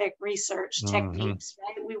ethnographic research techniques,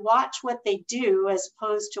 right? We watch what they do as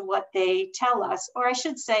opposed to what they tell us, or I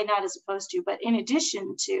should say not as opposed to, but in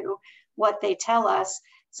addition to what they tell us.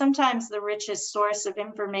 Sometimes the richest source of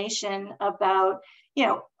information about,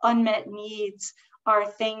 unmet needs are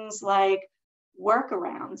things like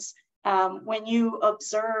workarounds. When you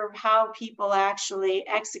observe how people actually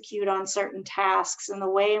execute on certain tasks and the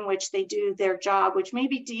way in which they do their job, which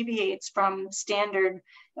maybe deviates from standard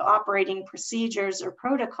operating procedures or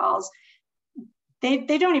protocols, they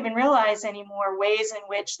don't even realize anymore ways in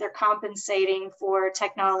which they're compensating for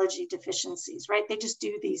technology deficiencies, right? They just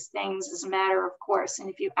do these things as a matter of course. And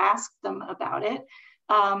if you ask them about it,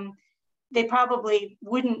 they probably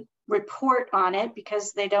wouldn't report on it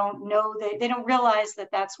because they don't know, they don't realize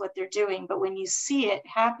that that's what they're doing. But when you see it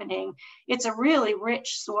happening, it's a really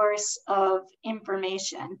rich source of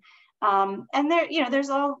information. And there's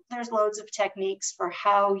loads of techniques for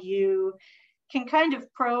how you can kind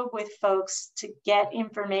of probe with folks to get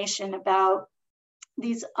information about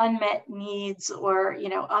these unmet needs or,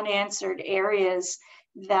 unanswered areas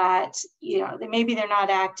that, maybe they're not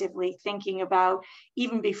actively thinking about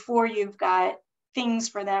even before you've got things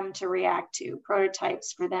for them to react to,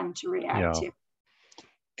 prototypes for them to react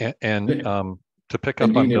to. And to pick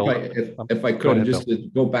up on Bill, if I could, just to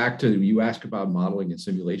go back to, you asked about modeling and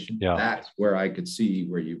simulation. Yeah. That's where I could see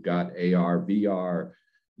where you've got AR, VR.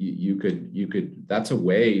 You could. That's a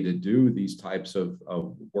way to do these types of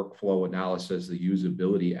workflow analysis, the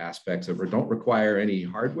usability aspects of it don't require any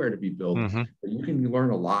hardware to be built, but you can learn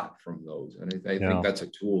a lot from those. And I think that's a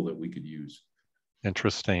tool that we could use.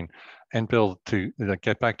 Interesting. And Bill, to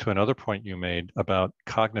get back to another point you made about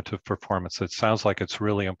cognitive performance, it sounds like it's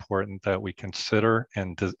really important that we consider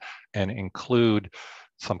and include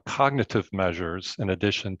some cognitive measures in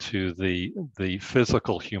addition to the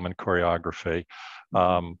physical human choreography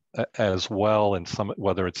as well, in some,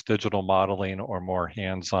 whether it's digital modeling or more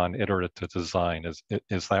hands-on iterative design.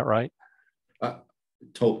 Is that right?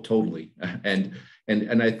 Totally. And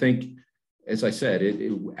I think, as I said,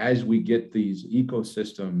 as we get these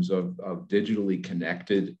ecosystems of digitally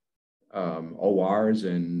connected ORs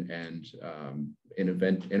and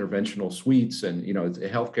interventional suites, and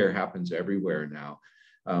healthcare happens everywhere now.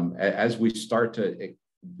 As we start to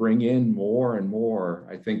bring in more and more,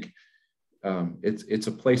 I think it's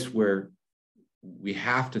a place where we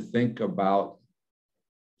have to think about,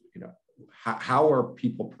 how are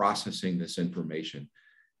people processing this information,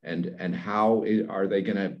 and how are they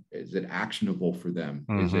is it actionable for them?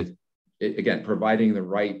 Mm-hmm. Is it, again, providing the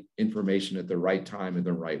right information at the right time in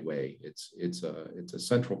the right way? It's a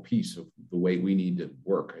central piece of the way we need to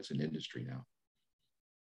work as an industry now.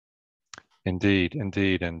 Indeed. And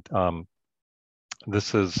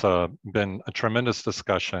this has been a tremendous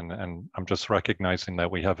discussion, and I'm just recognizing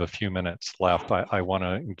that we have a few minutes left. I want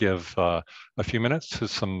to give a few minutes to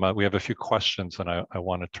some, we have a few questions, and I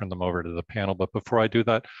want to turn them over to the panel. But before I do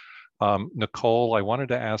that, Nicole, I wanted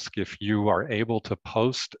to ask if you are able to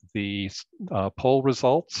post the poll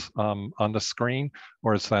results on the screen,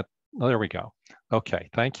 or is that, oh, there we go. Okay,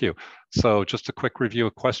 thank you. So just a quick review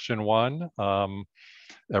of question one.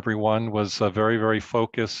 Everyone was very, very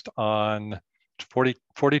focused on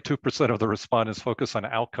 42% of the respondents focus on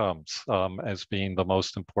outcomes as being the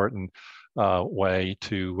most important way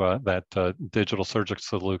to that digital surgical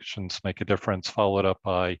solutions make a difference, followed up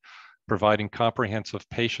by providing comprehensive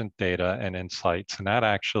patient data and insights. And that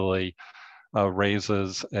actually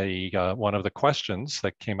raises one of the questions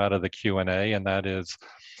that came out of the Q&A, and that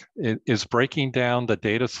is breaking down the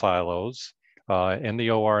data silos in the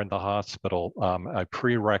OR and the hospital a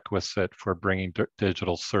prerequisite for bringing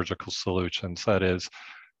digital surgical solutions? That is,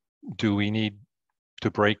 do we need to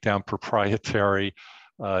break down proprietary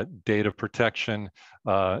data protection?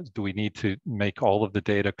 Do we need to make all of the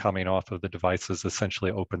data coming off of the devices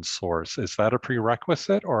essentially open source? Is that a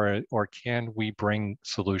prerequisite, or can we bring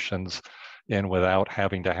solutions in without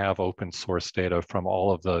having to have open source data from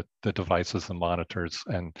all of the devices and monitors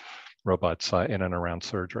and robots in and around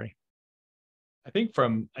surgery? I think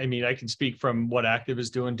I can speak from what Active is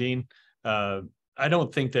doing, Dean. I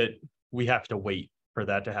don't think that we have to wait for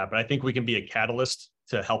that to happen. I think we can be a catalyst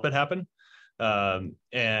to help it happen.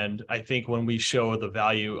 And I think when we show the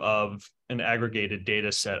value of an aggregated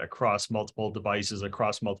data set across multiple devices,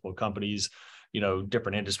 across multiple companies,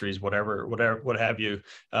 different industries, what have you,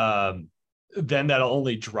 then that'll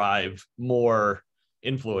only drive more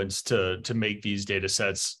influence to make these data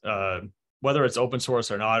sets, whether it's open source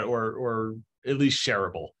or not, or at least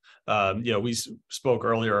shareable. We spoke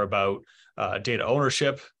earlier about data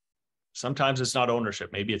ownership. Sometimes it's not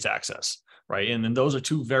ownership, maybe it's access, right? And then those are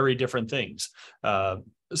two very different things.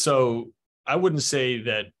 So I wouldn't say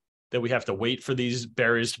that we have to wait for these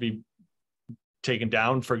barriers to be taken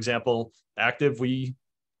down. For example, Active, we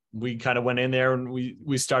kind of went in there and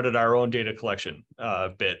we started our own data collection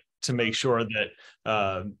bit to make sure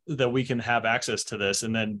that we can have access to this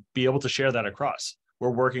and then be able to share that across. We're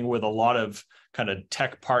working with a lot of kind of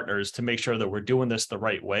tech partners to make sure that we're doing this the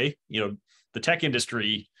right way. The tech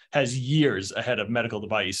industry has years ahead of medical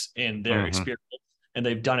device in their experience, and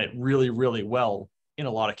they've done it really, really well in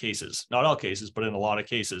a lot of cases. Not all cases, but in a lot of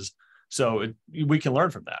cases. So we can learn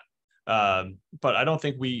from that. But I don't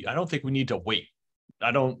think we need to wait.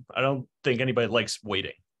 I don't think anybody likes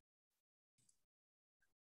waiting.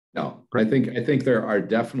 No, I think there are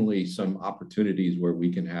definitely some opportunities where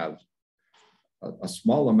we can have a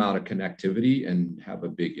small amount of connectivity and have a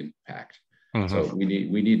big impact. So we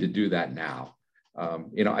need to do that now.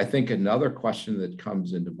 I think another question that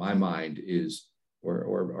comes into my mind is,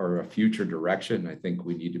 or a future direction I think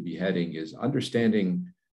we need to be heading is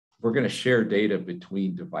understanding we're going to share data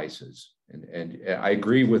between devices. And I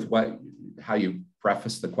agree with how you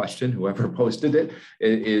preface the question, whoever posted it,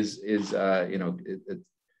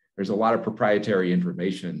 there's a lot of proprietary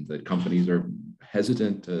information that companies are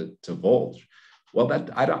hesitant to divulge. Well,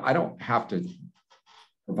 I don't have to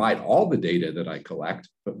provide all the data that I collect,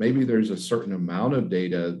 but maybe there's a certain amount of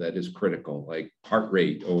data that is critical, like heart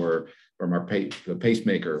rate or from the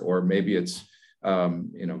pacemaker, or maybe it's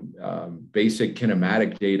basic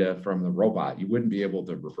kinematic data from the robot. You wouldn't be able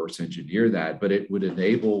to reverse engineer that, but it would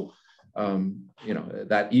enable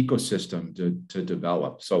that ecosystem to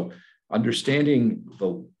develop. So understanding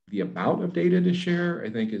the amount of data to share, I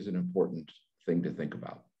think, is an important thing to think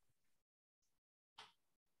about.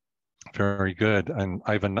 Very good. And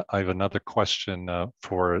I have another question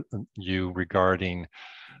for you regarding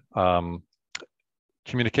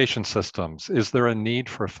communication systems. Is there a need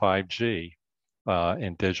for 5G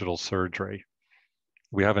in digital surgery?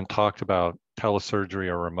 We haven't talked about telesurgery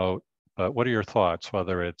or remote, but what are your thoughts,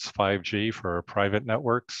 whether it's 5G for private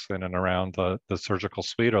networks in and around the surgical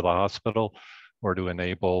suite or the hospital, or to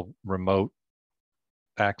enable remote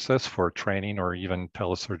access for training or even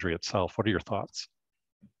telesurgery itself? What are your thoughts?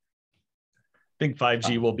 I think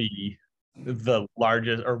 5G will be the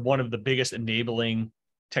largest or one of the biggest enabling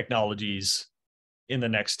technologies in the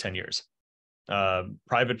next 10 years.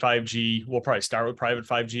 Private 5G, we'll probably start with private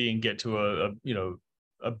 5G and get to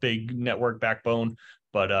a big network backbone.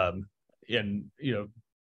 But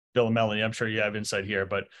Bill and Melanie, I'm sure you have insight here,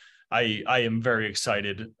 but I am very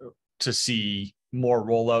excited to see more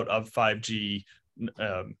rollout of 5G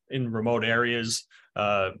in remote areas.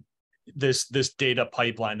 This data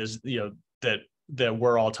pipeline is that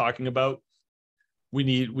we're all talking about. We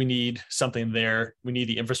need something there. We need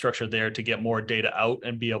the infrastructure there to get more data out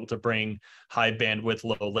and be able to bring high bandwidth,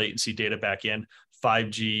 low latency data back in.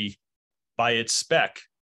 5G by its spec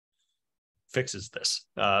fixes this.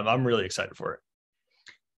 I'm really excited for it.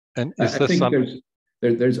 And is I think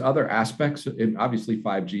there's other aspects. Obviously,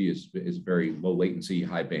 5G is very low latency,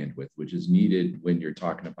 high bandwidth, which is needed when you're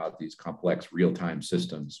talking about these complex real-time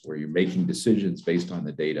systems where you're making decisions based on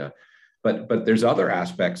the data. But there's other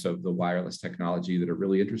aspects of the wireless technology that are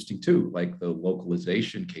really interesting too, like the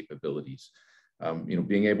localization capabilities.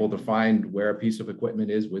 Being able to find where a piece of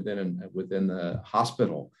equipment is within the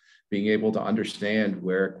hospital, being able to understand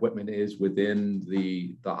where equipment is within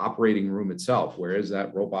the operating room itself. Where is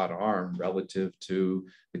that robot arm relative to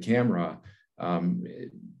the camera?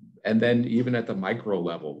 And then even at the micro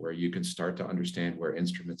level, where you can start to understand where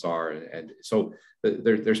instruments are. And so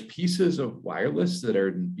there's pieces of wireless that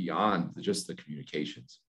are beyond just the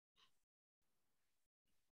communications.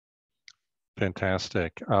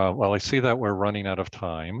 Fantastic. Well, I see that we're running out of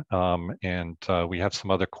time, and we have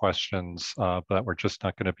some other questions that we're just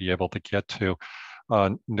not going to be able to get to.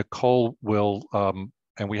 Nicole will,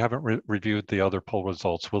 and we haven't reviewed the other poll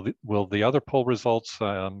results. Will the other poll results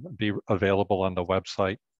be available on the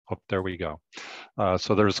website? Oh, there we go.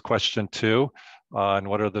 So there's question 2 on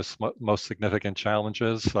what are the most significant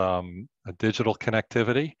challenges? Digital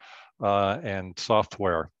connectivity and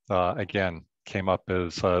software, again, came up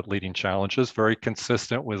as leading challenges, very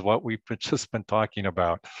consistent with what we've just been talking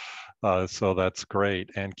about. So that's great.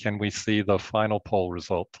 And can we see the final poll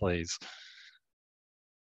result, please?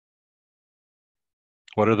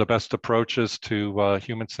 What are the best approaches to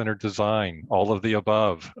human-centered design? All of the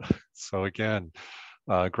above. So again,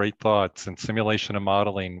 great thoughts. And simulation and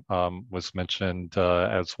modeling was mentioned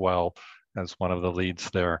as well as one of the leads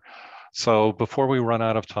there. So before we run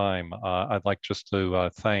out of time, I'd like just to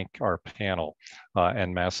thank our panel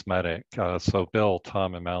and MassMEDIC. So Bill,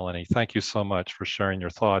 Tom, and Melanie, thank you so much for sharing your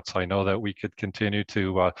thoughts. I know that we could continue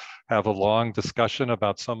to have a long discussion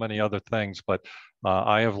about so many other things, but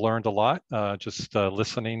I have learned a lot just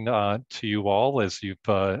listening to you all as you've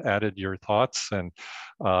added your thoughts and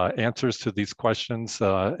answers to these questions,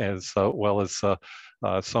 as well as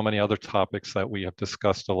so many other topics that we have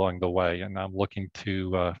discussed along the way. And I'm looking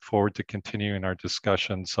forward to continuing our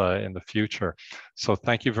discussions in the future. So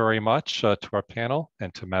thank you very much to our panel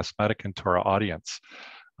and to MassMEDIC and to our audience.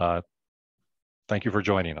 Thank you for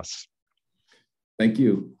joining us. Thank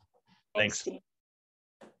you. Thanks.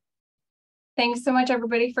 Thanks so much,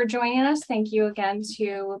 everybody, for joining us. Thank you again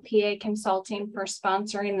to PA Consulting for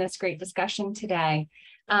sponsoring this great discussion today.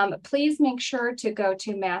 Please make sure to go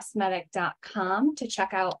to massmedic.com to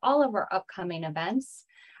check out all of our upcoming events.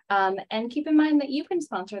 And keep in mind that you can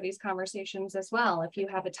sponsor these conversations as well if you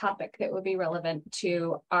have a topic that would be relevant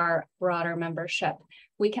to our broader membership.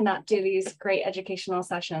 We cannot do these great educational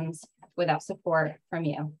sessions without support from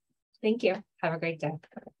you. Thank you. Have a great day.